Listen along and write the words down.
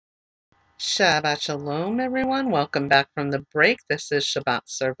Shabbat Shalom, everyone. Welcome back from the break. This is Shabbat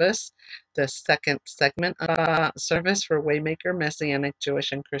service, the second segment of Shabbat service for Waymaker Messianic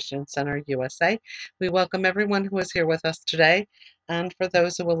Jewish and Christian Center USA. We welcome everyone who is here with us today, and for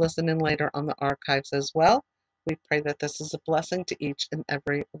those who will listen in later on the archives as well. We pray that this is a blessing to each and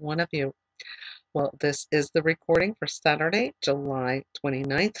every one of you. Well, this is the recording for Saturday, July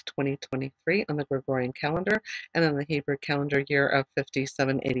 29th, 2023 on the Gregorian calendar and on the Hebrew calendar year of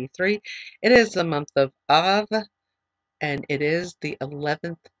 5783. It is the month of Av and it is the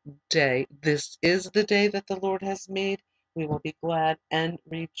 11th day. This is the day that the Lord has made. We will be glad and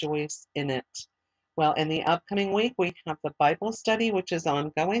rejoice in it. Well, in the upcoming week, we have the Bible study, which is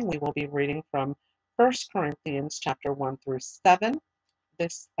ongoing. We will be reading from 1 Corinthians chapter 1 through 7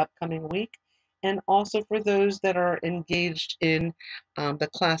 this upcoming week. And also for those that are engaged in the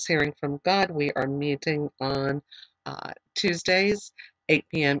class Hearing from God, we are meeting on Tuesdays, 8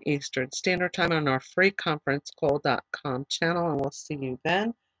 p.m. Eastern Standard Time on our free conferencecall.com channel, and we'll see you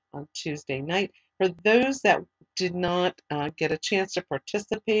then on Tuesday night. For those that did not get a chance to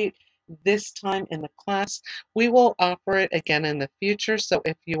participate this time in the class, we will offer it again in the future. So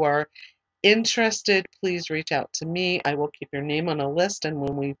if you are interested, please reach out to me. I will keep your name on a list, and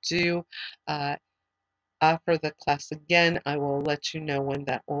when we do offer the class again, I will let you know when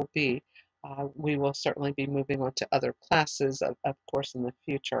that will be. We will certainly be moving on to other classes, of course, in the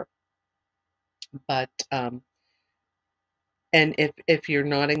future. But and if you're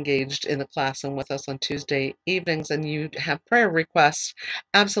not engaged in the class and with us on Tuesday evenings and you have prayer requests,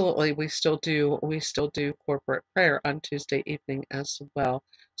 absolutely we still do corporate prayer on Tuesday evening as well.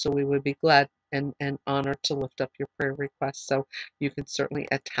 So we would be glad and honored to lift up your prayer requests. So you can certainly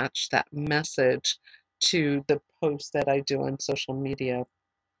attach that message to the post that I do on social media.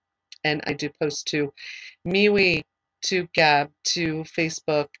 And I do post to MeWe, to Gab, to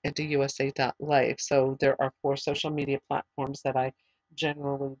Facebook, and to USA.life. So there are 4 social media platforms that I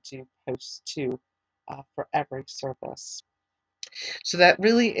generally do post to for every service. So that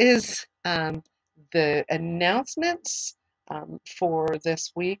really is the announcements for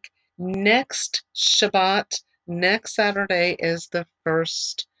this week. Next Shabbat, next Saturday is the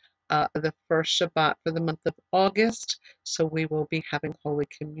first Shabbat for the month of August. So we will be having Holy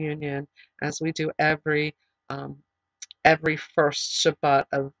Communion as we do every first Shabbat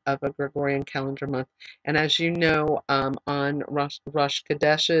of a Gregorian calendar month. And as you know, on Rosh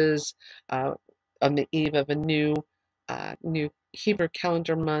Kadesh's, on the eve of a new Hebrew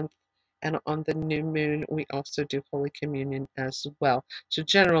calendar month, and on the new moon, we also do Holy Communion as well. So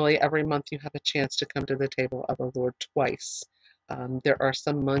generally, every month you have a chance to come to the table of the Lord twice. There are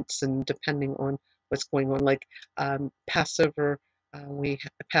some months, and depending on what's going on, like Passover,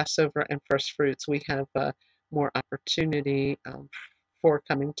 Passover and first fruits, we have more opportunity for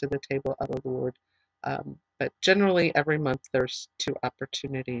coming to the table of the Lord. But generally, every month there's 2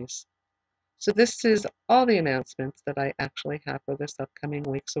 opportunities. So this is all the announcements that I actually have for this upcoming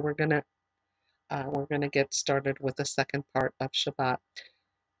week. So we're gonna get started with the second part of Shabbat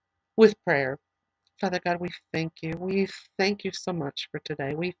with prayer. Father God, we thank you. We thank you so much for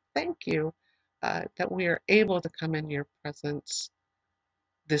today. We thank you that we are able to come in your presence.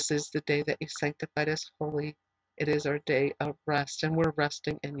 This is the day that you sanctified as holy. It is our day of rest, and we're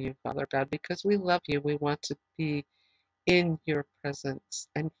resting in you, Father God, because we love you. We want to be in your presence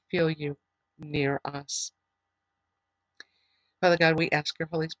and feel you near us. Father God, we ask your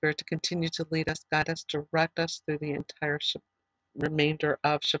Holy Spirit to continue to lead us, guide us, direct us through the entire remainder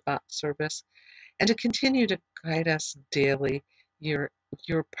of Shabbat service, and to continue to guide us daily. You're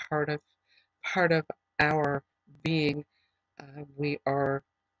part of our being. We are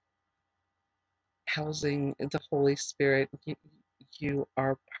housing the Holy Spirit. You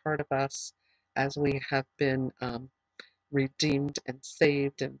are part of us as we have been redeemed and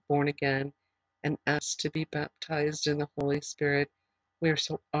saved and born again and asked to be baptized in the Holy Spirit. We are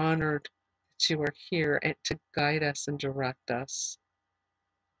so honored that you are here and to guide us and direct us.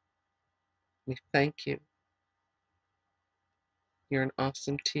 We thank you. You're an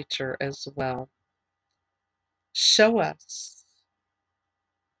awesome teacher as well. Show us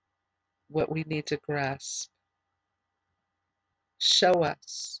what we need to grasp. Show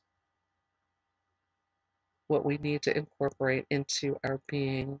us what we need to incorporate into our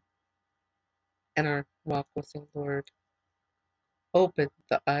being and our walk with the Lord. Open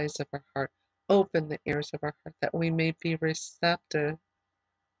the eyes of our heart, open the ears of our heart, that we may be receptive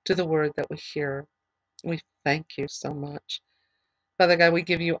to the word that we hear. We thank you so much. Father God, we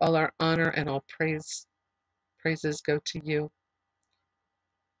give you all our honor and all praise. Praises go to you.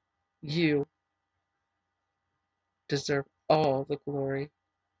 You deserve all the glory.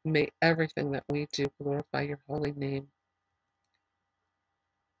 May everything that we do glorify your holy name.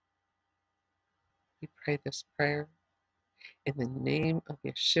 We pray this prayer in the name of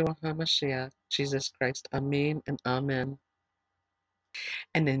Yeshua HaMashiach, Jesus Christ. Amen and amen.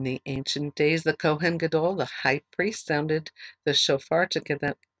 And in the ancient days, the Kohen Gadol, the high priest, sounded the shofar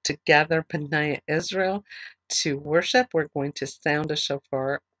to gather Bnei Israel to worship. We're going to sound a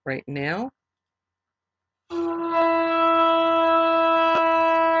shofar right now.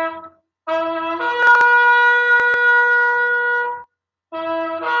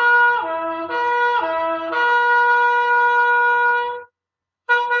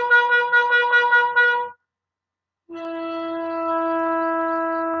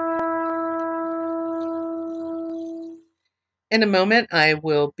 In a moment, I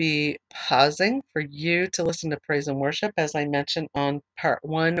will be pausing for you to listen to praise and worship. As I mentioned on part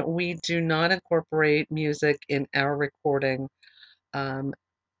one, we do not incorporate music in our recording. Um,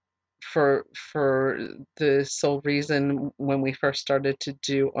 for the sole reason when we first started to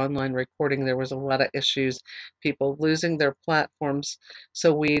do online recording, there was a lot of issues, people losing their platforms,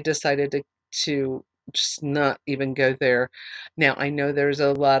 so we decided to just not even go there. Now, I know there's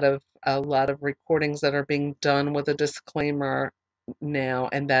a lot of recordings that are being done with a disclaimer now,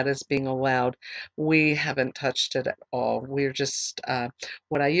 and that is being allowed. We haven't touched it at all. We're just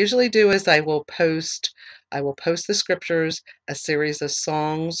what I usually do is I will post the scriptures, a series of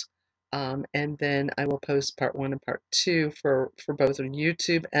songs, and then I will post part one and part two for both on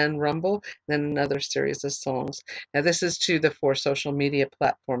YouTube and Rumble, then another series of songs. Now, this is to the 4 social media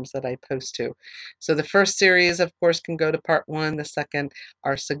platforms that I post to. So the first series, of course, can go to part one. The second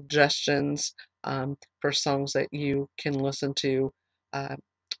are suggestions for songs that you can listen to uh,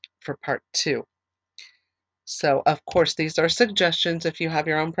 for part two. So, of course, these are suggestions. If you have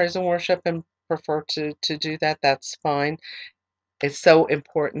your own praise and worship and prefer to do that, that's fine. It's so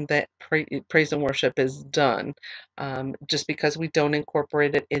important that praise and worship is done. Just because we don't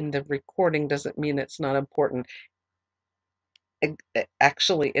incorporate it in the recording doesn't mean it's not important.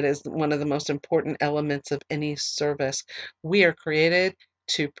 Actually, it is one of the most important elements of any service. We are created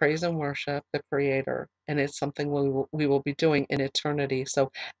to praise and worship the Creator, and it's something we will be doing in eternity.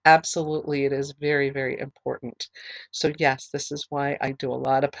 So, absolutely, it is very, very important. So, yes, this is why I do a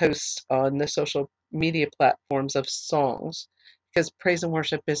lot of posts on the social media platforms of songs, because praise and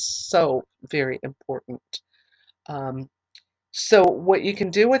worship is so very important. Um, so what you can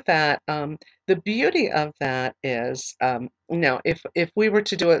do with that, the beauty of that is, now if we were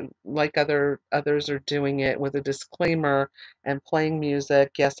to do it like others are doing it with a disclaimer and playing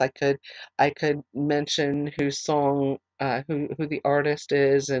music, yes, I could mention whose song, who the artist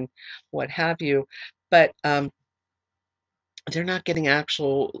is and what have you, but they're not getting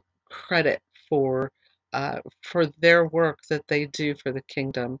actual credit for their work that they do for the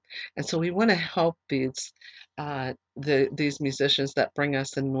kingdom. And so we want to help these musicians that bring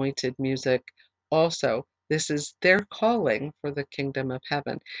us anointed music also. This is their calling for the kingdom of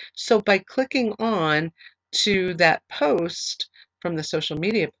heaven. So by clicking on to that post from the social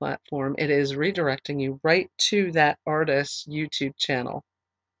media platform, it is redirecting you right to that artist's YouTube channel.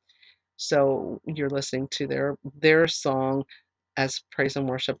 So you're listening to their song as praise and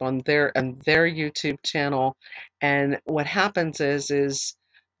worship on their YouTube channel, and what happens is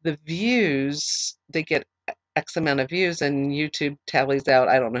the views, they get X amount of views, and YouTube tallies out,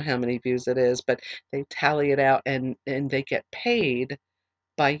 I don't know how many views it is, but they tally it out, and they get paid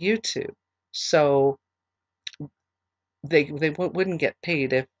by YouTube. So they wouldn't get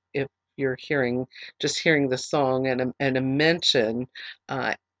paid if you're hearing the song and a mention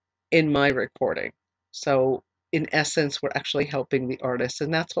uh, in my recording. So in essence, we're actually helping the artists,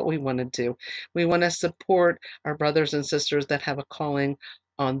 and that's what we want to do. We want to support our brothers and sisters that have a calling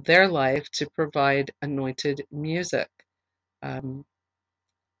on their life to provide anointed music um,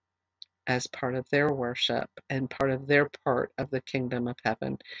 as part of their worship and part of the kingdom of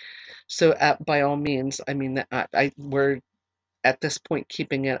heaven. So, by all means, I mean that we're at this point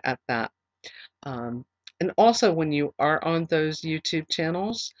keeping it at that. Um, and also, when you are on those YouTube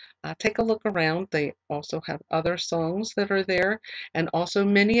channels, take a look around. They also have other songs that are there. And also,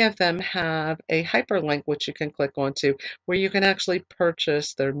 many of them have a hyperlink which you can click onto where you can actually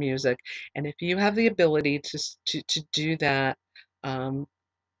purchase their music. And if you have the ability to do that, um,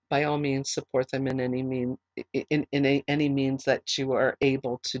 by all means, support them in any any means that you are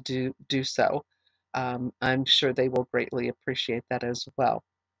able to do so. I'm sure they will greatly appreciate that as well.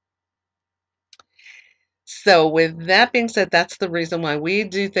 So with that being said, that's the reason why we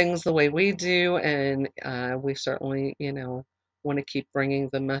do things the way we do, and we certainly, want to keep bringing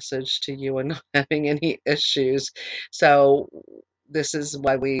the message to you and not having any issues. So this is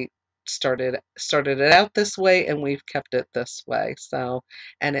why we started it out this way, and we've kept it this way. So,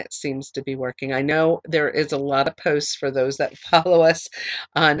 and it seems to be working. I know there is a lot of posts for those that follow us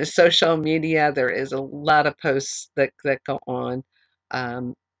on social media. There is a lot of posts that go on.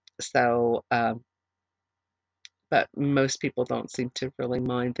 Um, so, but most people don't seem to really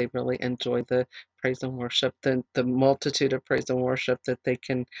mind. They really enjoy the praise and worship, the multitude of praise and worship that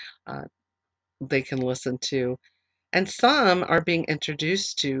uh, they can listen to. And some are being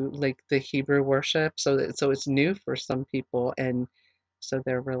introduced to like the Hebrew worship, so it's new for some people, and so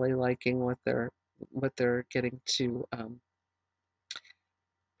they're really liking what they're getting to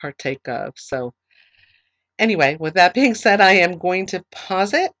partake of. So anyway, with that being said, I am going to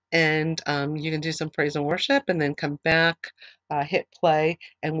pause it, and you can do some praise and worship, and then come back, hit play,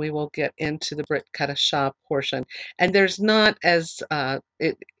 and we will get into the Brit Kadashah portion. And there's not as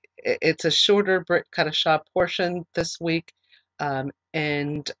it's a shorter Brit Kadashah portion this week, and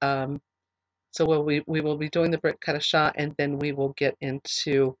so we will be doing the Brit Kadashah, and then we will get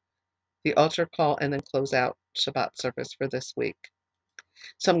into the altar call, and then close out Shabbat service for this week.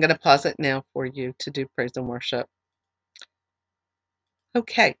 So I'm going to pause it now for you to do praise and worship.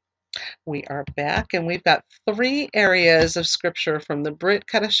 Okay, we are back, and we've got three areas of scripture from the Brit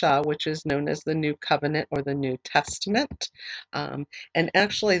Kadashah, which is known as the New Covenant or the New Testament. And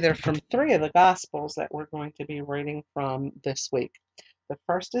actually, they're from three of the Gospels that we're going to be reading from this week. The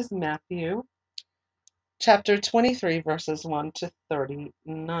first is Matthew chapter 23, verses 1 to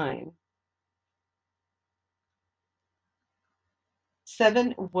 39.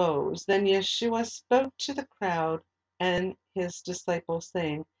 7 woes. Then Yeshua spoke to the crowd and his disciples,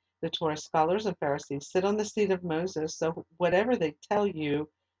 saying, the Torah scholars and Pharisees sit on the seat of Moses, so whatever they tell you,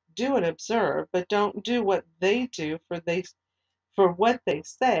 do and observe, but don't do what they do, for what they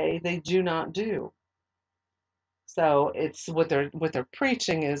say they do not do. So it's what they're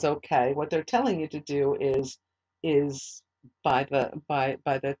preaching is okay. What they're telling you to do is by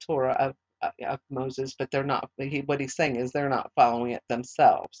the Torah of Moses, but they're not. What he's saying is they're not following it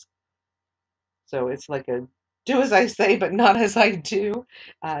themselves. So it's like a do as I say, but not as I do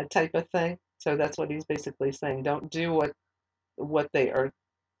type of thing. So that's what he's basically saying. Don't do what they are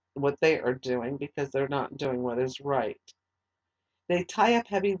doing, because they're not doing what is right. They tie up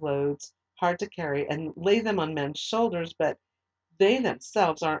heavy loads, hard to carry, and lay them on men's shoulders, but they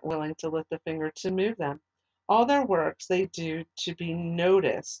themselves aren't willing to lift a finger to move them. All their works they do to be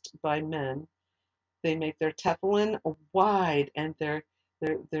noticed by men. They make their tefillin wide and their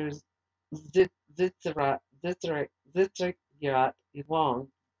zitzarat long,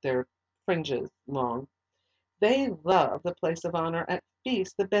 their fringes long. They love the place of honor at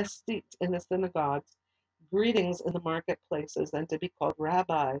feasts, the best seats in the synagogues, greetings in the marketplaces, and to be called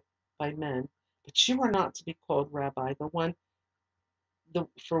rabbi by men. But you are not to be called rabbi. For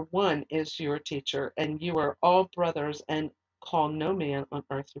one is your teacher, and you are all brothers, and call no man on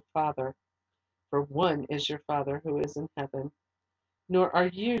earth your father. For one is your Father who is in heaven. Nor are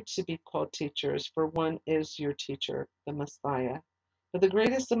you to be called teachers, for one is your teacher, the Messiah. But the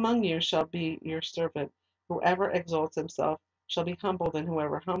greatest among you shall be your servant. Whoever exalts himself shall be humbled, and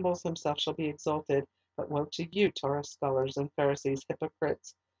whoever humbles himself shall be exalted. But woe to you, Torah scholars and Pharisees,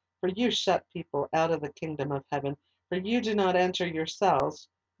 hypocrites! For you shut people out of the kingdom of heaven. For you do not enter yourselves,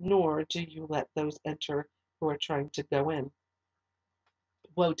 nor do you let those enter who are trying to go in.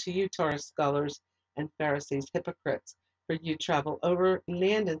 Woe to you, Torah scholars and Pharisees, hypocrites! For you travel over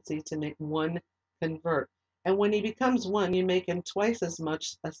land and sea to make one convert. And when he becomes one, you make him twice as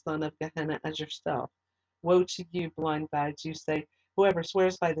much a son of Gehenna as yourself. Woe to you, blind guides! You say, whoever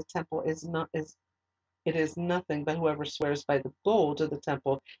swears by the temple it is nothing, but whoever swears by the gold of the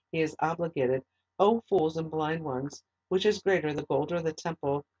temple, he is obligated. O fools and blind ones, which is greater, the gold or the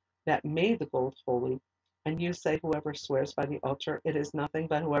temple that made the gold holy? And you say, whoever swears by the altar, it is nothing,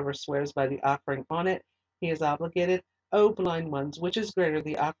 but whoever swears by the offering on it, he is obligated. O blind ones, which is greater,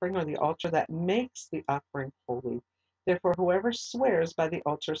 the offering or the altar that makes the offering holy? Therefore, whoever swears by the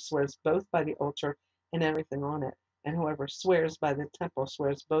altar swears both by the altar and everything on it. And whoever swears by the temple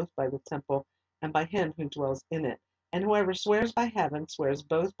swears both by the temple and by him who dwells in it. And whoever swears by heaven swears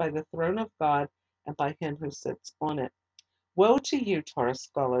both by the throne of God and by him who sits on it. Woe to you, Torah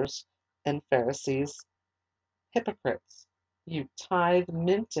scholars and Pharisees, hypocrites! You tithe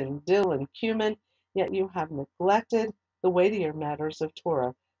mint and dill and cumin, yet you have neglected the weightier matters of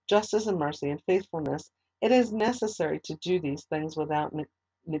Torah, justice and mercy and faithfulness. It is necessary to do these things without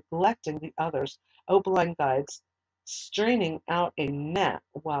neglecting the others. O blind guides, straining out a gnat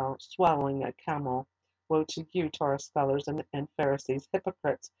while swallowing a camel. Woe to you, Torah scholars and Pharisees,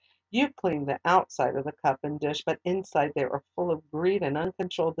 hypocrites! You clean the outside of the cup and dish, but inside they are full of greed and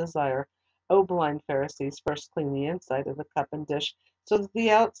uncontrolled desire. O blind Pharisees, first clean the inside of the cup and dish, so that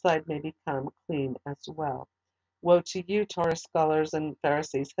the outside may become clean as well. Woe to you, Torah scholars and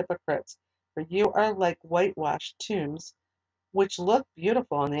Pharisees, hypocrites, for you are like whitewashed tombs, which look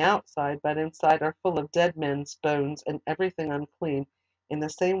beautiful on the outside, but inside are full of dead men's bones and everything unclean. In the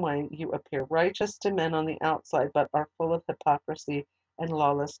same way, you appear righteous to men on the outside, but are full of hypocrisy and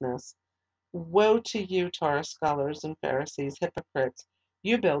lawlessness. Woe to you, Torah scholars and Pharisees, hypocrites!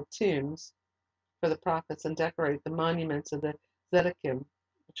 You build tombs for the prophets and decorate the monuments of the Zedekim,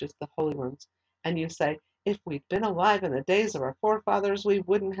 which is the holy ones. And you say, if we'd been alive in the days of our forefathers, we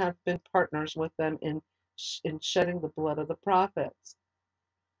wouldn't have been partners with them in shedding the blood of the prophets.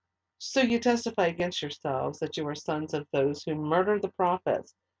 So you testify against yourselves that you are sons of those who murdered the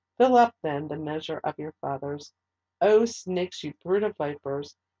prophets. Fill up then the measure of your fathers. O snakes, you brood of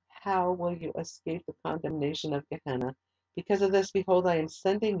vipers, how will you escape the condemnation of Gehenna? Because of this, behold, I am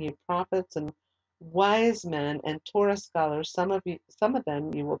sending you prophets and wise men and Torah scholars. Some of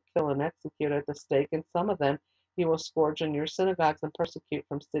them you will kill and execute at the stake, and some of them you will scourge in your synagogues and persecute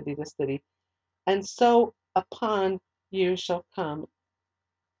from city to city. And so upon you shall come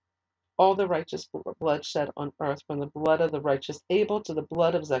all the righteous blood shed on earth, from the blood of the righteous Abel to the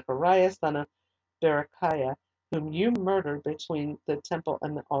blood of Zechariah son of Berechiah, whom you murdered between the temple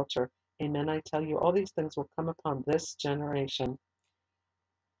and the altar. Amen, I tell you, all these things will come upon this generation.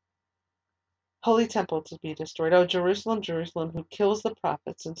 Holy temple to be destroyed. O Jerusalem, Jerusalem, who kills the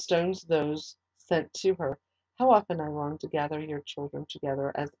prophets and stones those sent to her. How often I longed to gather your children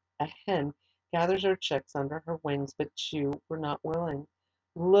together as a hen gathers her chicks under her wings, but you were not willing.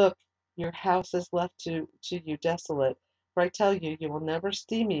 Look, your house is left to you desolate. For I tell you, you will never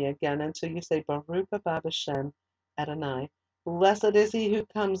see me again until you say, Baruch haba b'Shem Adonai. Blessed is he who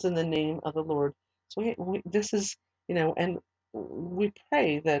comes in the name of the Lord. So this is, and we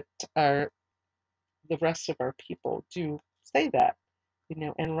pray that the rest of our people do say that,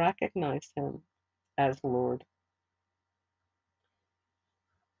 and recognize him as Lord.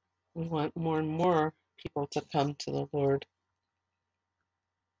 We want more and more people to come to the Lord.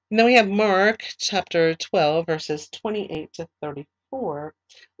 And then we have Mark chapter 12, verses 28 to 34.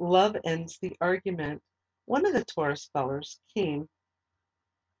 Love ends the argument. One of the Torah scholars came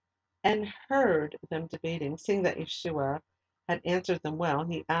and heard them debating. Seeing that Yeshua had answered them well,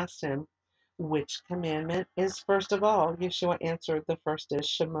 he asked him, which commandment is first of all? Yeshua answered, the first is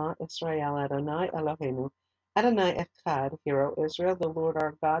Shema Israel Adonai Eloheinu. Adonai Echad, hear, O Israel, the Lord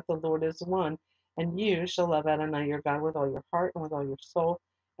our God, the Lord is one. And you shall love Adonai your God with all your heart and with all your soul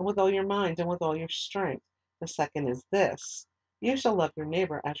and with all your mind and with all your strength. The second is this, you shall love your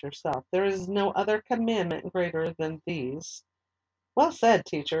neighbor as yourself. There is no other commandment greater than these. Well said,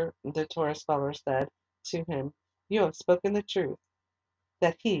 teacher, the Torah scholar said to him. You have spoken the truth,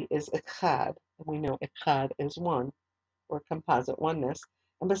 that he is Echad, and we know Echad is one, or composite oneness,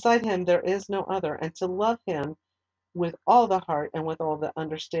 and beside him there is no other, and to love him with all the heart and with all the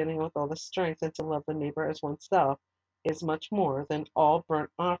understanding and with all the strength, and to love the neighbor as oneself, is much more than all burnt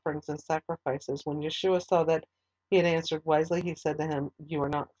offerings and sacrifices. When Yeshua saw that he had answered wisely, he said to him, you are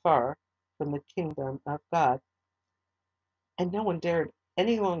not far from the kingdom of God. And no one dared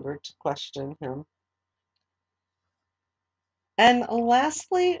any longer to question him. And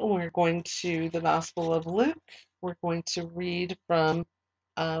lastly, we're going to the Gospel of Luke. We're going to read from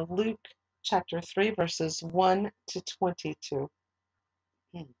Luke chapter 3, verses 1 to 22.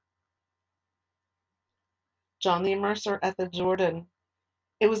 John the Immerser at the Jordan.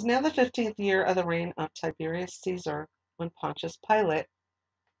 It was now the 15th year of the reign of Tiberius Caesar, when Pontius Pilate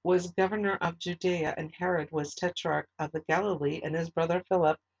was governor of Judea, and Herod was tetrarch of the Galilee, and his brother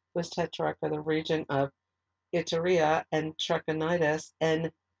Philip was tetrarch of the region of Iturea and Trachonitis,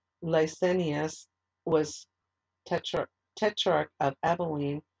 and Lysanias was tetrarch of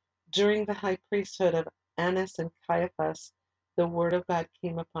Abilene. During the high priesthood of Annas and Caiaphas, the word of God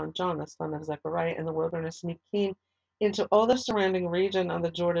came upon John, the son of Zechariah, in the wilderness, and he came into all the surrounding region of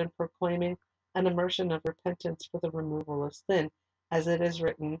the Jordan, proclaiming an immersion of repentance for the removal of sin, as it is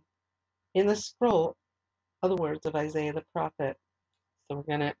written in the scroll of the words of Isaiah the prophet. So we're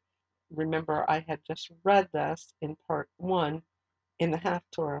going to remember I had just read this in part 1 in the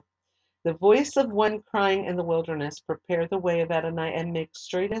Haftorah. The voice of one crying in the wilderness, prepare the way of Adonai and make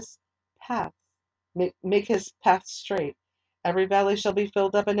straight his path. Make his path straight. Every valley shall be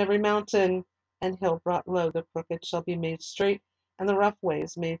filled up, and every mountain and hill brought low. The crooked shall be made straight, and the rough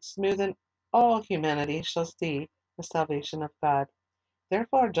ways made smooth, and all humanity shall see the salvation of God.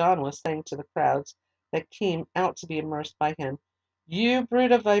 Therefore John was saying to the crowds that came out to be immersed by him, You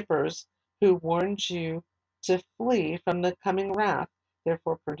brood of vipers, who warned you to flee from the coming wrath,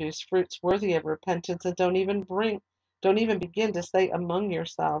 therefore produce fruits worthy of repentance, and don't even begin to say among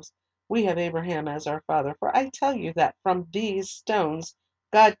yourselves, we have Abraham as our father. For I tell you that from these stones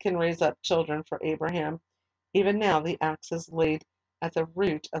God can raise up children for Abraham. Even now the axe is laid at the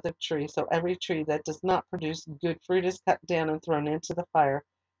root of the tree, so every tree that does not produce good fruit is cut down and thrown into the fire.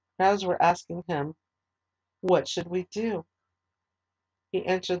 Crowds were asking him, what should we do? He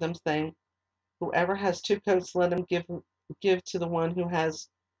answered them, saying, whoever has two coats, let him give to the one who has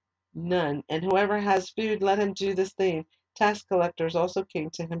none, and whoever has food, let him do the same. Tax collectors also came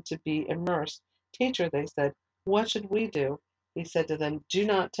to him to be immersed. Teacher, they said, what should we do? He said to them, do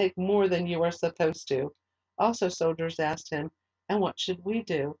not take more than you are supposed to. Also soldiers asked him, and what should we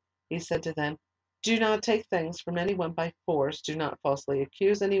do? He said to them, do not take things from anyone by force, do not falsely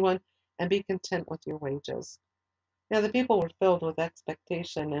accuse anyone, and be content with your wages. Now the people were filled with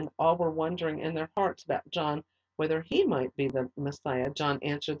expectation, and all were wondering in their hearts about John, whether he might be the Messiah. John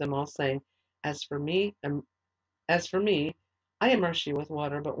answered them all, saying, As for me, as for me, I immerse you with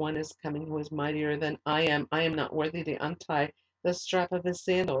water, but one is coming who is mightier than I am. I am not worthy to untie the strap of his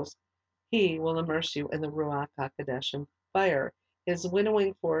sandals. He will immerse you in the Ruach HaKodesh in fire. His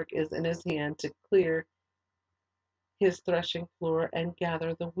winnowing fork is in his hand to clear his threshing floor and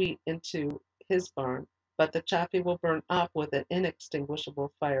gather the wheat into his barn, but the chaff he will burn up with an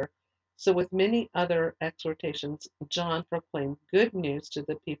inextinguishable fire. So, with many other exhortations, John proclaimed good news to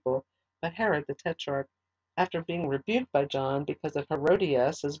the people. But Herod the Tetrarch, after being rebuked by John because of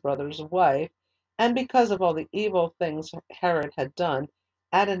Herodias, his brother's wife, and because of all the evil things Herod had done,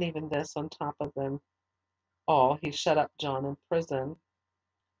 added even this on top of them all, he shut up John in prison.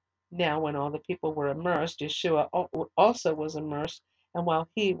 Now, when all the people were immersed, Yeshua also was immersed, and while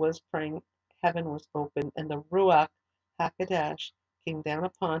he was praying, heaven was opened, and the Ruach HaKodesh came down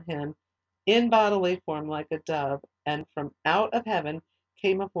upon him in bodily form like a dove, and from out of heaven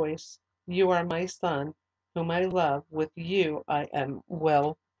came a voice, you are my son, whom I love, with you I am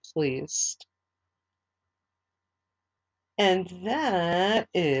well pleased. And that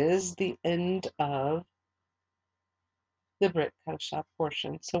is the end of the Brit Hadashah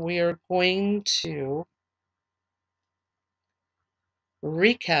portion. So we are going to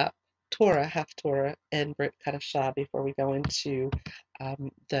recap Torah, Haftorah, and Brit Hadashah before we go into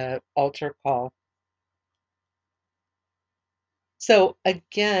the altar call. So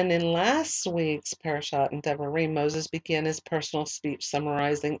again, in last week's Parashat and Devarim, Moses began his personal speech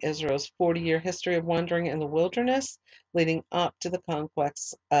summarizing Israel's 40-year history of wandering in the wilderness, leading up to the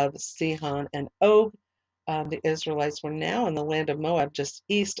conquests of Sihon and Og. The Israelites were now in the land of Moab, just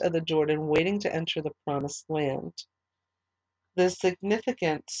east of the Jordan, waiting to enter the Promised Land. The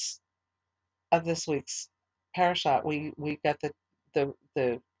significance of this week's parashat, we got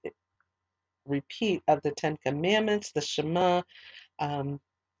the repeat of the Ten Commandments, the Shema,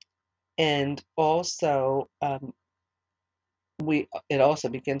 and also it also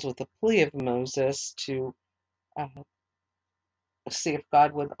begins with the plea of Moses to uh, see if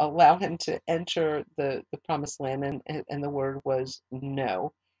God would allow him to enter the Promised Land, and the word was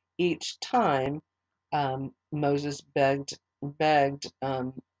no. Each time Moses begged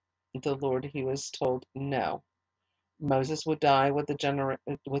the Lord, he was told no. Moses would die with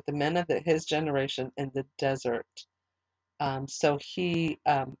the men of his generation in the desert. So he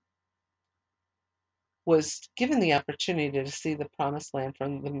was given the opportunity to see the promised land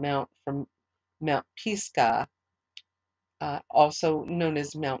from Mount Pisgah, also known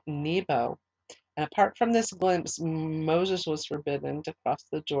as Mount Nebo. And apart from this glimpse, Moses was forbidden to cross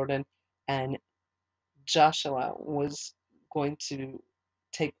the Jordan, and Joshua was going to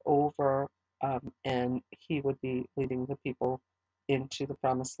take over, and he would be leading the people into the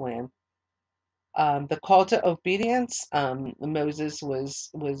promised land. The call to obedience, Moses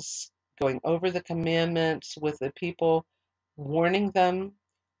was going over the commandments with the people, warning them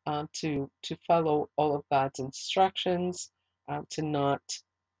to follow all of God's instructions, to not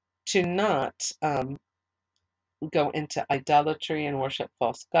go into idolatry and worship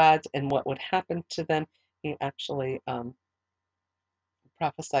false gods, and what would happen to them. He actually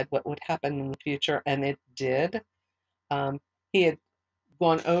prophesied what would happen in the future, and it did. He had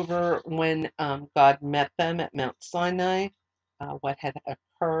gone over when God met them at Mount Sinai, what had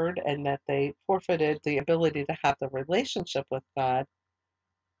occurred, and that they forfeited the ability to have the relationship with God,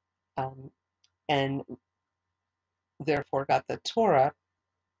 and therefore got the Torah.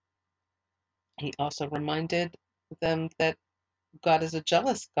 He also reminded them that God is a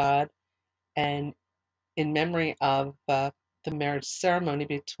jealous God, and in memory of the marriage ceremony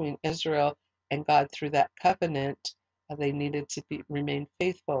between Israel and God through that covenant, They needed to remain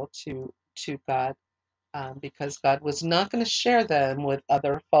faithful to God, because God was not going to share them with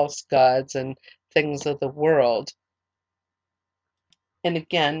other false gods and things of the world. And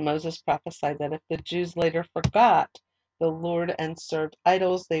again, Moses prophesied that if the Jews later forgot the Lord and served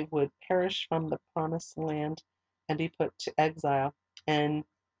idols, they would perish from the promised land and be put to exile. And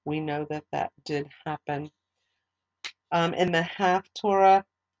we know that that did happen. In the Haftorah,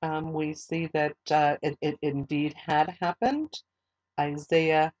 we see that it indeed had happened.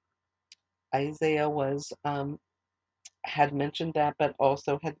 Isaiah was had mentioned that, but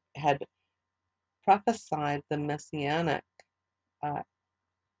also had prophesied the Messianic uh,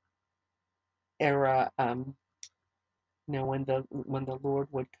 era. When the Lord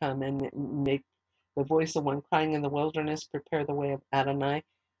would come and make the voice of one crying in the wilderness, prepare the way of Adonai.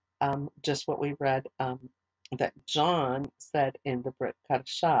 Just what we read, that John said in the Brit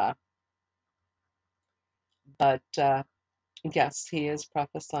Parashat. But yes, he is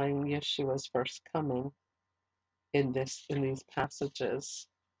prophesying Yeshua's first coming in these passages.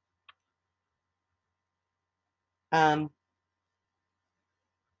 Um,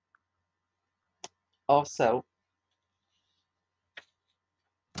 also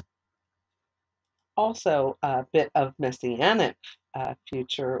a bit of messianic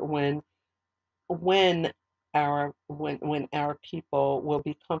future when when our people will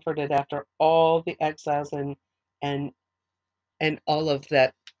be comforted after all the exiles and and all of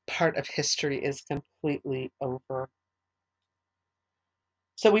that part of history is completely over.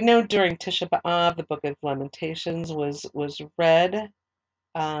 So we know during Tisha B'Av, the Book of Lamentations was read,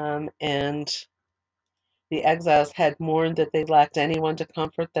 and the exiles had mourned that they lacked anyone to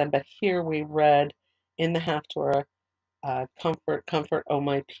comfort them. But here we read in the Haftorah, "Comfort, comfort, O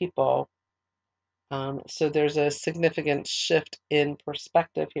my people." So there's a significant shift in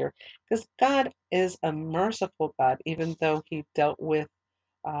perspective here, because God is a merciful God, even though He dealt with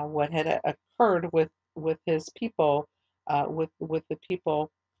what had occurred with His people, with the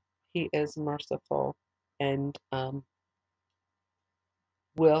people. He is merciful and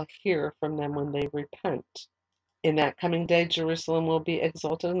will hear from them when they repent. In that coming day, Jerusalem will be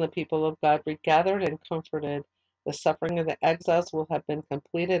exalted and the people of God regathered and comforted. The suffering of the exiles will have been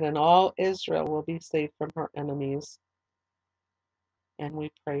completed, and all Israel will be saved from her enemies. And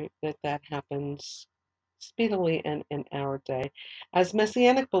we pray that that happens speedily and in our day. As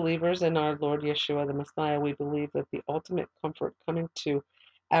Messianic believers in our Lord Yeshua the Messiah, we believe that the ultimate comfort coming to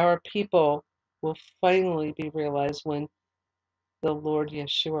our people will finally be realized when the Lord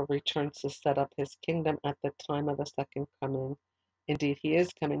Yeshua returns to set up his kingdom at the time of the second coming. Indeed, he is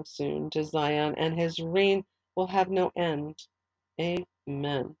coming soon to Zion, and his reign will have no end.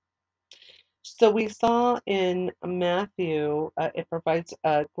 Amen. So we saw in Matthew, it provides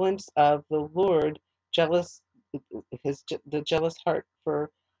a glimpse of the Lord jealous, the jealous heart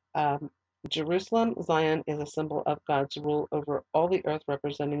for um, Jerusalem. Zion is a symbol of God's rule over all the earth,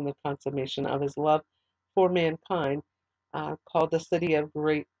 representing the consummation of His love for mankind. Called the city of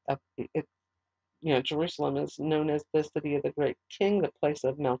great, Jerusalem is known as the city of the great king, the place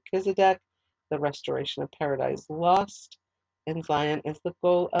of Melchizedek, the restoration of paradise lost. And Zion is the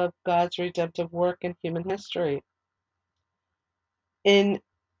goal of God's redemptive work in human history. In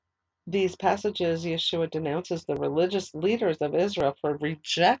these passages, Yeshua denounces the religious leaders of Israel for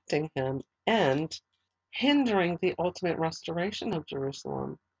rejecting him and hindering the ultimate restoration of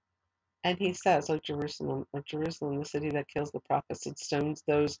Jerusalem. And he says, O Jerusalem, the city that kills the prophets and stones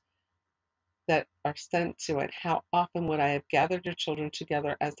those that are sent to it, how often would I have gathered your children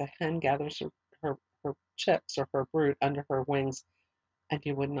together as a hen gathers her chicks or her brood under her wings, and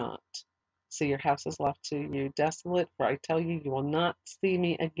you would not. So your house is left to you desolate, for I tell you, you will not see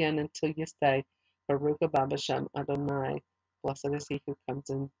me again until you say, Baruch haba b'shem Adonai, blessed is he who comes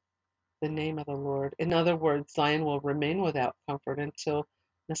in the name of the Lord. In other words, Zion will remain without comfort until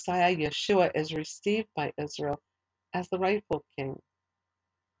Messiah Yeshua is received by Israel as the rightful king.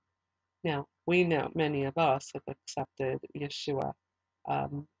 Now, we know many of us have accepted Yeshua,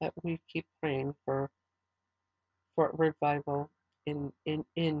 but we keep praying for revival in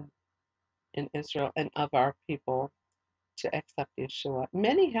Israel and of our people to accept Yeshua.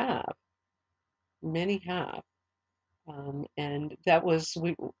 Many have, and that was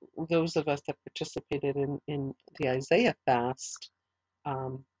those of us that participated in the Isaiah fast,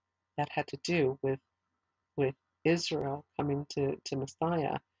 that had to do with Israel coming to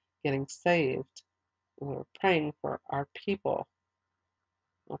Messiah, getting saved. We're praying for our people.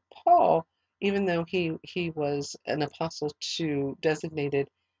 Well, Paul, even though he was an apostle to designated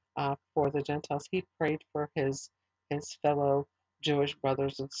for the Gentiles, he prayed for his fellow Jewish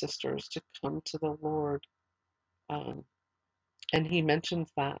brothers and sisters to come to the Lord. Um, and he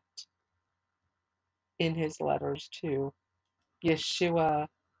mentions that in his letters too. Yeshua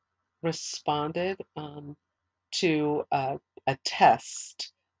responded to a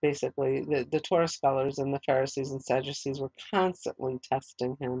test. Basically, the Torah scholars and the Pharisees and Sadducees were constantly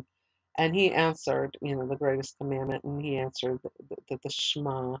testing him. And he answered, the greatest commandment, and he answered that the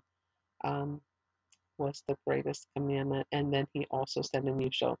Shema um, was the greatest commandment. And then he also said, and you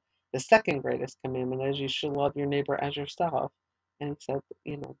shall, the second greatest commandment is you shall love your neighbor as yourself. And he said,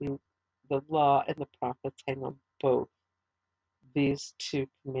 the law and the prophets hang on both these two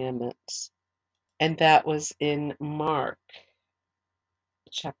commandments. And that was in Mark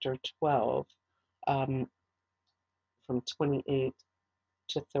chapter 12, um, from 28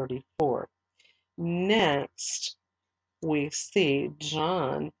 to 34. Next, we see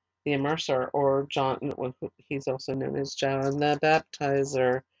John the Immerser, or John, he's also known as John the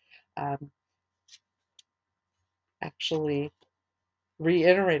Baptizer, um, actually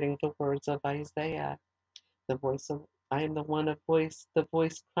reiterating the words of Isaiah, the voice of, I am the one of voice, the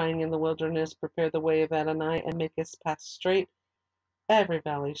voice crying in the wilderness, prepare the way of Adonai and make his path straight. Every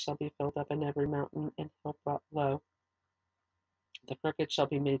valley shall be filled up, and every mountain and hill brought low. The crooked shall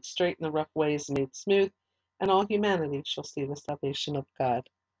be made straight, and the rough ways made smooth, and all humanity shall see the salvation of God.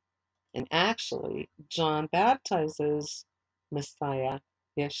 And actually, John baptizes Messiah,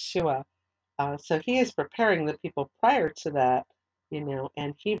 Yeshua. So he is preparing the people prior to that,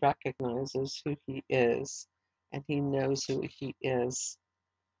 and he recognizes who he is, and he knows who he is.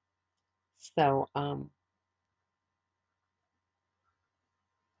 So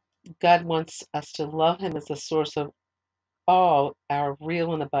God wants us to love him as the source of all our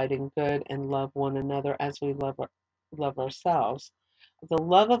real and abiding good, and love one another as we love ourselves. The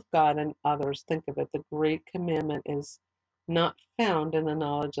love of God and others, think of it, the great commandment is not found in the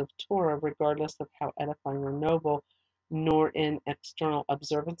knowledge of Torah, regardless of how edifying or noble, nor in external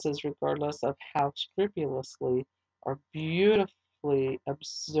observances, regardless of how scrupulously or beautifully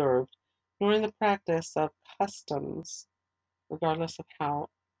observed, nor in the practice of customs, regardless of how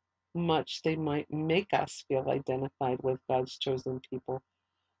much they might make us feel identified with God's chosen people.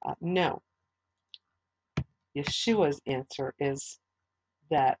 No, Yeshua's answer is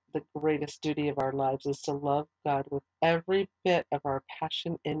that the greatest duty of our lives is to love God with every bit of our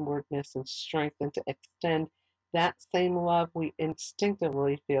passion, inwardness, and strength, and to extend that same love we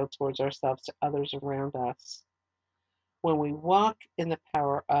instinctively feel towards ourselves to others around us. When we walk in the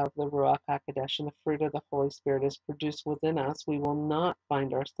power of the Ruach HaKodesh and the fruit of the Holy Spirit is produced within us, we will not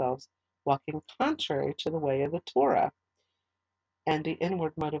find ourselves walking contrary to the way of the Torah. And the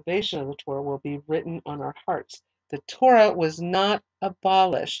inward motivation of the Torah will be written on our hearts. The Torah was not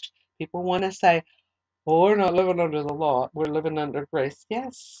abolished. People want to say, "Oh, we're not living under the law; we're living under grace."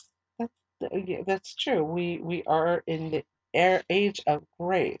 Yes, that's true. We are in the age of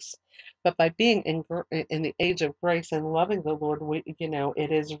grace, but by being in the age of grace and loving the Lord,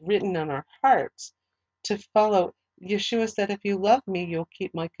 it is written on our hearts to follow. Yeshua said, "If you love me, you'll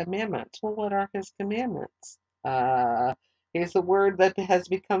keep my commandments." Well, what are his commandments? Uh, he's the word that has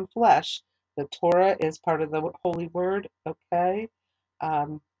become flesh. The Torah is part of the holy word, okay?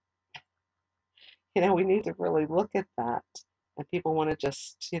 Um, we need to really look at that. And people want to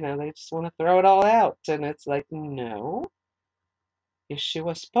just, they just want to throw it all out. And it's like, no.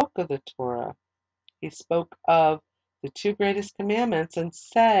 Yeshua spoke of the Torah. He spoke of the two greatest commandments and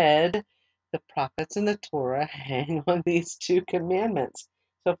said, the prophets and the Torah hang on these two commandments.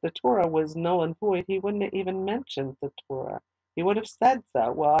 So if the Torah was null and void, he wouldn't have even mentioned the Torah. He would have said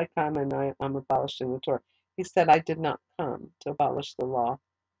so. Well, I come and I'm abolishing the Torah. He said, I did not come to abolish the law.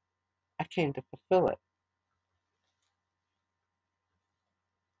 I came to fulfill it.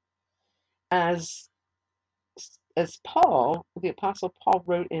 As Paul, the Apostle Paul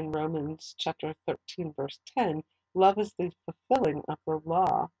wrote in Romans chapter 13, verse 10, love is the fulfilling of the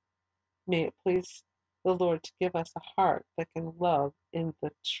law. May it please the Lord to give us a heart that can love in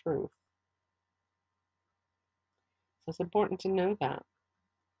the truth. So it's important to know that.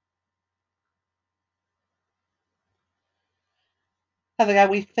 Father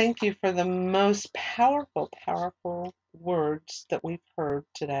God, we thank you for the most powerful, powerful words that we've heard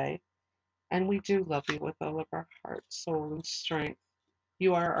today. And we do love you with all of our heart, soul, and strength.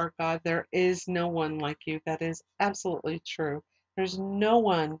 You are our God. There is no one like you. That is absolutely true. There's no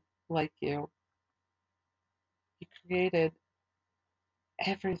one like you. You created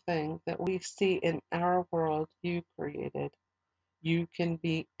everything that we see in our world. You created. You can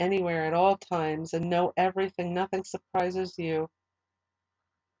be anywhere at all times and know everything. Nothing surprises you.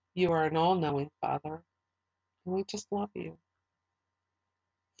 You are an all-knowing Father. And we just love you.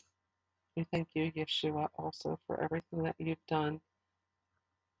 We thank you, Yeshua, also for everything that you've done.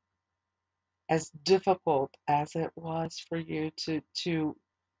 As difficult as it was for you to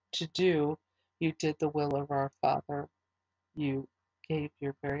do, you did the will of our Father. You gave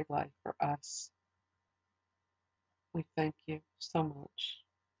your very life for us. We thank you so much.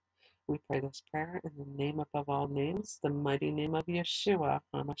 We pray this prayer in the name above all names, the mighty name of Yeshua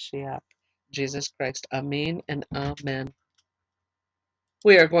HaMashiach, Jesus Christ. Amen and amen.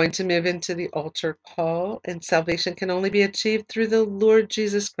 We are going to move into the altar call, and salvation can only be achieved through the Lord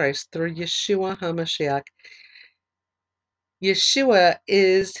Jesus Christ, through Yeshua HaMashiach. Yeshua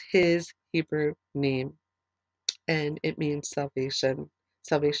is his Hebrew name, and it means salvation.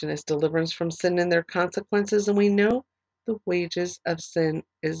 Salvation is deliverance from sin and their consequences, and we know the wages of sin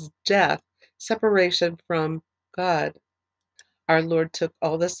is death, separation from God. Our Lord took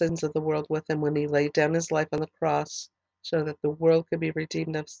all the sins of the world with him when he laid down his life on the cross so that the world could be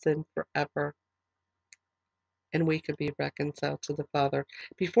redeemed of sin forever and we could be reconciled to the Father.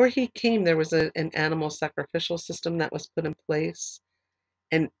 Before he came, there was an animal sacrificial system that was put in place,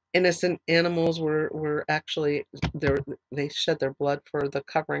 and innocent animals were actually there. They shed their blood for the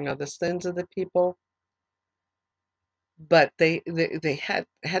covering of the sins of the people, but they had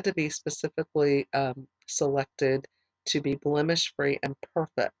to be specifically selected to be blemish free and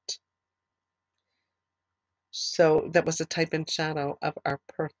perfect. So that was a type and shadow of the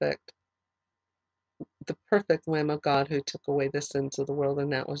perfect Lamb of God who took away the sins of the world,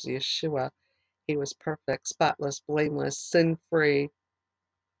 and that was Yeshua. He was perfect, spotless, blameless, sin free,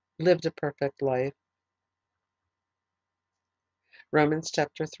 lived a perfect life. Romans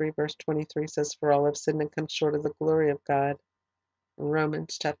chapter 3, verse 23 says, "For all have sinned and come short of the glory of God."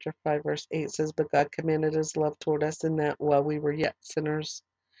 Romans chapter 5, verse 8 says, "But God commanded his love toward us in that while we were yet sinners,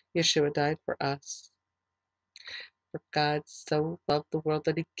 Yeshua died for us. For God so loved the world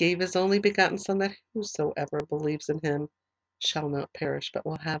that he gave his only begotten Son, that whosoever believes in him shall not perish, but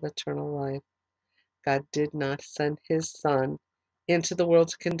will have eternal life." God did not send his Son into the world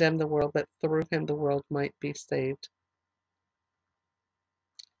to condemn the world, but through him the world might be saved.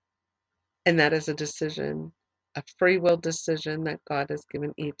 And that is a decision, a free will decision that God has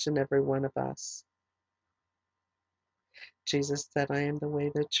given each and every one of us. Jesus said, "I am the way,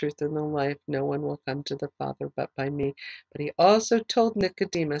 the truth, and the life. No one will come to the Father but by me." But he also told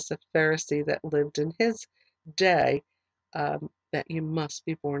Nicodemus, a Pharisee that lived in his day, that you must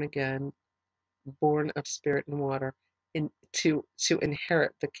be born again, born of spirit and water, to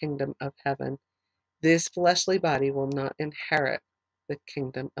inherit the kingdom of heaven. This fleshly body will not inherit the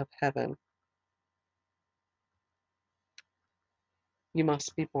kingdom of heaven. You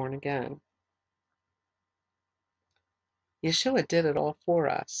must be born again. Yeshua did it all for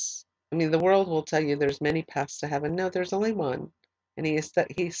us. I mean, the world will tell you there's many paths to heaven. No, there's only one. And he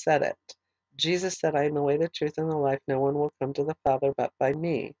said it. Jesus said, "I am the way, the truth, and the life. No one will come to the Father but by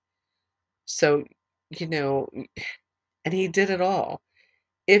me." So, you know, and he did it all.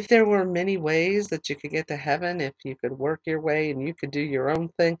 If there were many ways that you could get to heaven, if you could work your way and you could do your own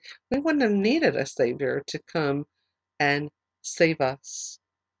thing, we wouldn't have needed a Savior to come and save us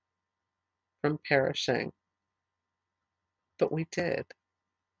from perishing. But we did.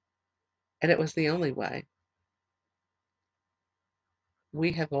 And it was the only way.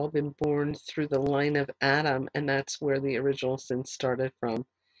 We have all been born through the line of Adam, and that's where the original sin started from.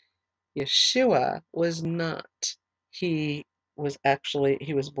 Yeshua was not. He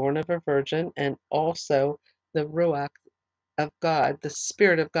he was born of a virgin, and also the Ruach of God, the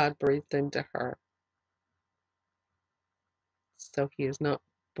Spirit of God breathed into her. So he is not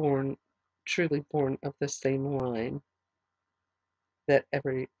born, truly born of the same line that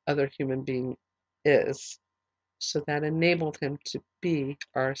every other human being is. So that enabled him to be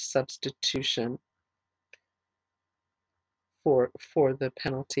our substitution for the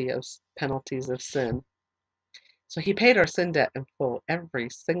penalties of sin. So he paid our sin debt in full, every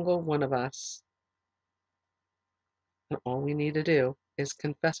single one of us. And all we need to do is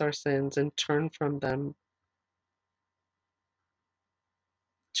confess our sins and turn from them,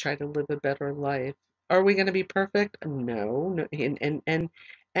 try to live a better life. Are we going to be perfect? No.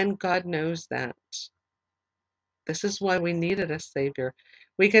 And God knows that. This is why we needed a Savior.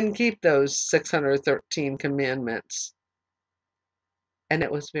 We can keep those 613 commandments. And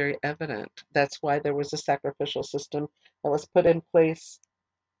it was very evident. That's why there was a sacrificial system that was put in place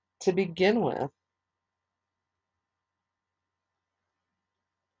to begin with.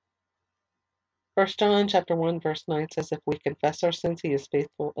 1 John chapter 1 verse 9 says, "If we confess our sins, he is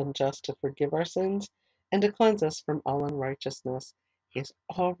faithful and just to forgive our sins and to cleanse us from all unrighteousness." He's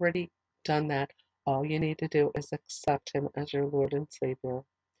already done that. All you need to do is accept him as your Lord and Savior.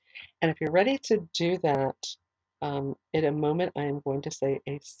 And if you're ready to do that, in a moment, I am going to say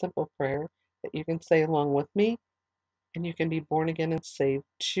a simple prayer that you can say along with me, and you can be born again and saved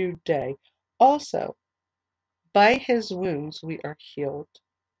today. Also, by his wounds we are healed.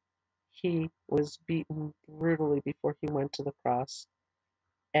 He was beaten brutally before he went to the cross,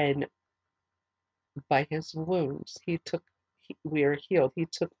 and by his wounds we are healed. He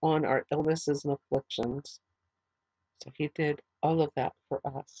took on our illnesses and afflictions. So he did all of that for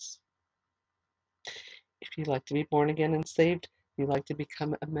us. If you'd like to be born again and saved, if you'd like to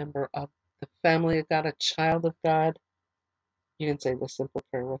become a member of the family of God, a child of God, you can say this simple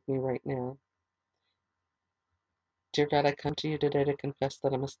prayer with me right now. Dear God, I come to you today to confess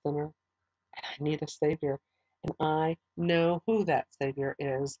that I'm a sinner and I need a Savior. And I know who that Savior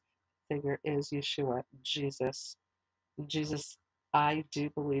is. Savior is Yeshua, Jesus. Jesus, I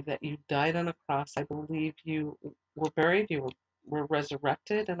do believe that you died on a cross. I believe you were buried, you were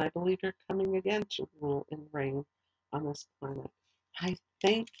resurrected, and I believe you're coming again to rule and reign on this planet. I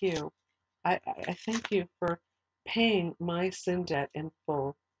thank you. I thank you for paying my sin debt in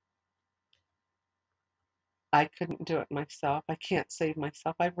full. I couldn't do it myself. I can't save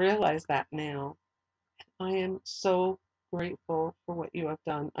myself. I realize that now. I am so grateful for what you have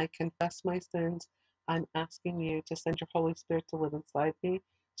done. I confess my sins. I'm asking you to send your Holy Spirit to live inside me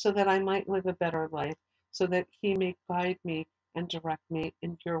so that I might live a better life, so that He may guide me and direct me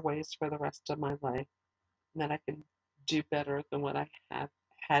in your ways for the rest of my life, and that I can do better than what I have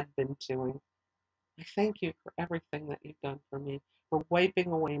had been doing. I thank you for everything that you've done for me, for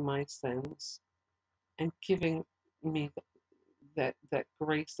wiping away my sins and giving me that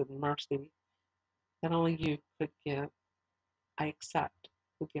grace and mercy that only you could give. I accept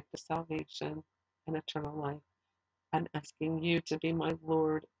the gift of salvation and eternal life. I'm asking you to be my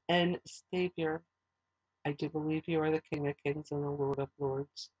Lord and Savior. I do believe you are the King of Kings and the Lord of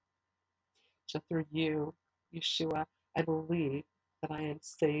Lords. So through you, Yeshua, I believe that I am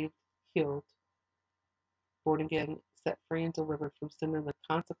saved, healed, born again, set free and delivered from sin and the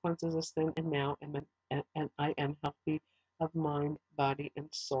consequences of sin, and now and I am healthy of mind, body, and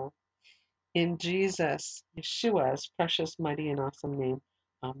soul. In Jesus, Yeshua's precious, mighty, and awesome name,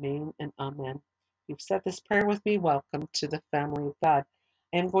 amen and amen. You've said this prayer with me. Welcome to the family of God.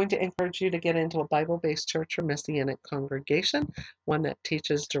 I am going to encourage you to get into a Bible-based church or Messianic congregation, one that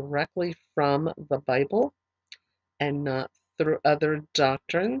teaches directly from the Bible and not through other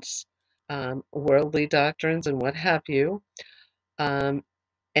doctrines, worldly doctrines, and what have you. Um,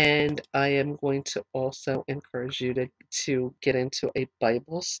 and I am going to also encourage you to get into a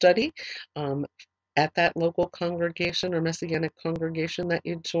Bible study um, at that local congregation or Messianic congregation that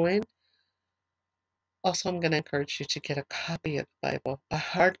you join. Also, I'm going to encourage you to get a copy of the Bible, a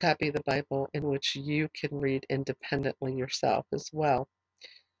hard copy of the Bible in which you can read independently yourself as well.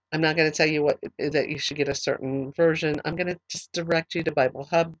 I'm not going to tell you that you should get a certain version. I'm going to just direct you to Bible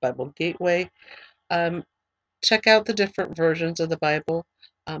Hub, Bible Gateway. Um, Check out the different versions of the Bible.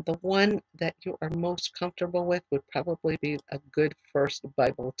 The one that you are most comfortable with would probably be a good first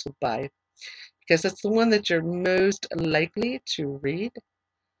Bible to buy because it's the one that you're most likely to read.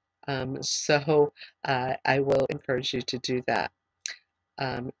 So I will encourage you to do that,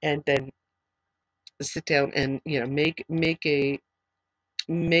 and then sit down and make a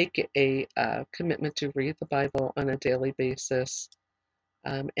commitment to read the Bible on a daily basis.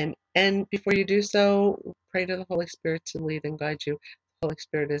 And before you do so, pray to the Holy Spirit to lead and guide you. The Holy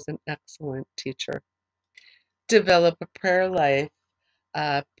Spirit is an excellent teacher. Develop a prayer life.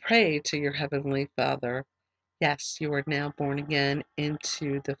 Pray to your Heavenly Father. Yes, you are now born again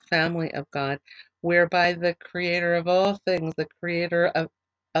into the family of God, whereby the Creator of all things, the Creator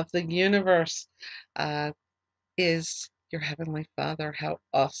of the universe, uh, is your Heavenly Father. How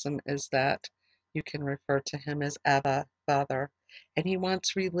awesome is that? You can refer to Him as Abba, Father. And He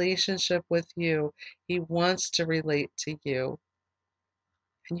wants relationship with you. He wants to relate to you.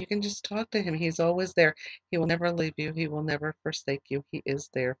 And you can just talk to Him. He's always there. He will never leave you. He will never forsake you. He is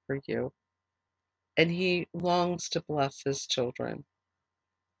there for you. And He longs to bless His children.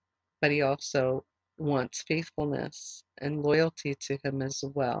 But He also wants faithfulness and loyalty to Him as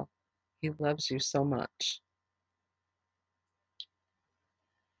well. He loves you so much.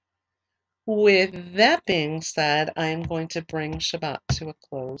 With that being said, I am going to bring Shabbat to a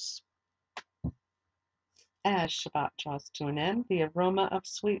close. As Shabbat draws to an end, the aroma of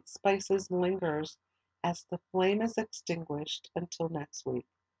sweet spices lingers as the flame is extinguished until next week.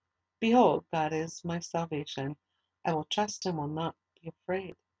 Behold, God is my salvation. I will trust Him, will not be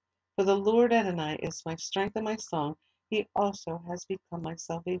afraid. For the Lord Adonai is my strength and my song. He also has become my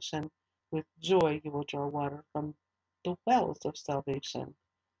salvation. With joy you will draw water from the wells of salvation.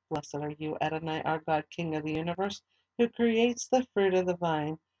 Blessed are you, Adonai, our God, King of the universe, who creates the fruit of the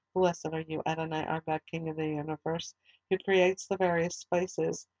vine. Blessed are you, Adonai, our God, King of the universe, who creates the various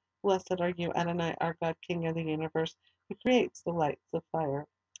spices. Blessed are you, Adonai, our God, King of the universe, who creates the lights of fire.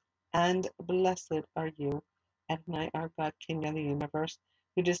 And blessed are you, Adonai, our God, King of the universe,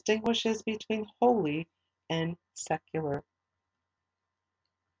 who distinguishes between holy and secular.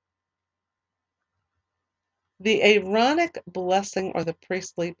 The Aaronic blessing or the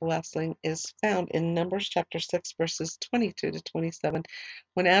priestly blessing is found in Numbers chapter 6, verses 22 to 27,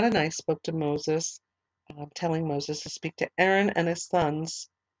 when Adonai spoke to Moses, telling Moses to speak to Aaron and his sons.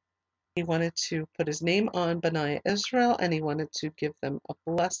 He wanted to put his name on B'nai Israel, and he wanted to give them a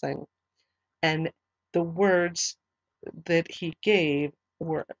blessing. And the words that he gave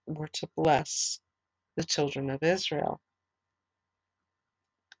were to bless the children of Israel.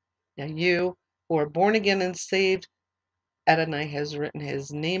 Now you who are born again and saved, Adonai has written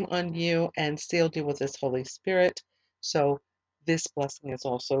his name on you and sealed you with his Holy Spirit. So this blessing is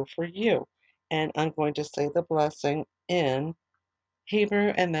also for you. And I'm going to say the blessing in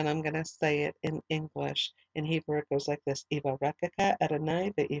Hebrew, and then I'm going to say it in English. In Hebrew, it goes like this: Ivarekeka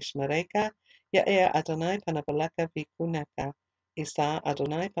Adonai ve'ishmereka, Ya'eh Adonai panavaleka v'kuneka, Isa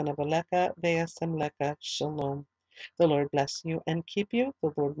Adonai panavaleka ve'asemleka shalom. The Lord bless you and keep you.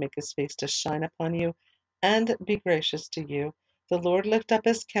 The Lord make his face to shine upon you and be gracious to you. The Lord lift up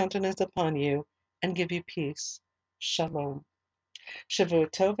his countenance upon you and give you peace. Shalom. Shavua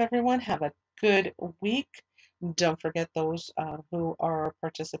Tov, everyone. Have a good week. Don't forget those who are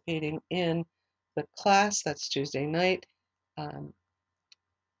participating in the class. That's Tuesday night,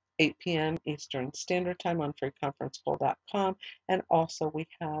 8 p.m. Eastern Standard Time on freeconferencecall.com. And also we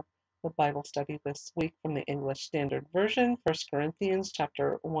have the Bible study this week from the English Standard Version, 1 Corinthians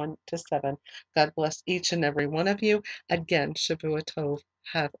chapter 1 to 7. God bless each and every one of you. Again, Shavua Tov.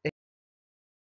 Have a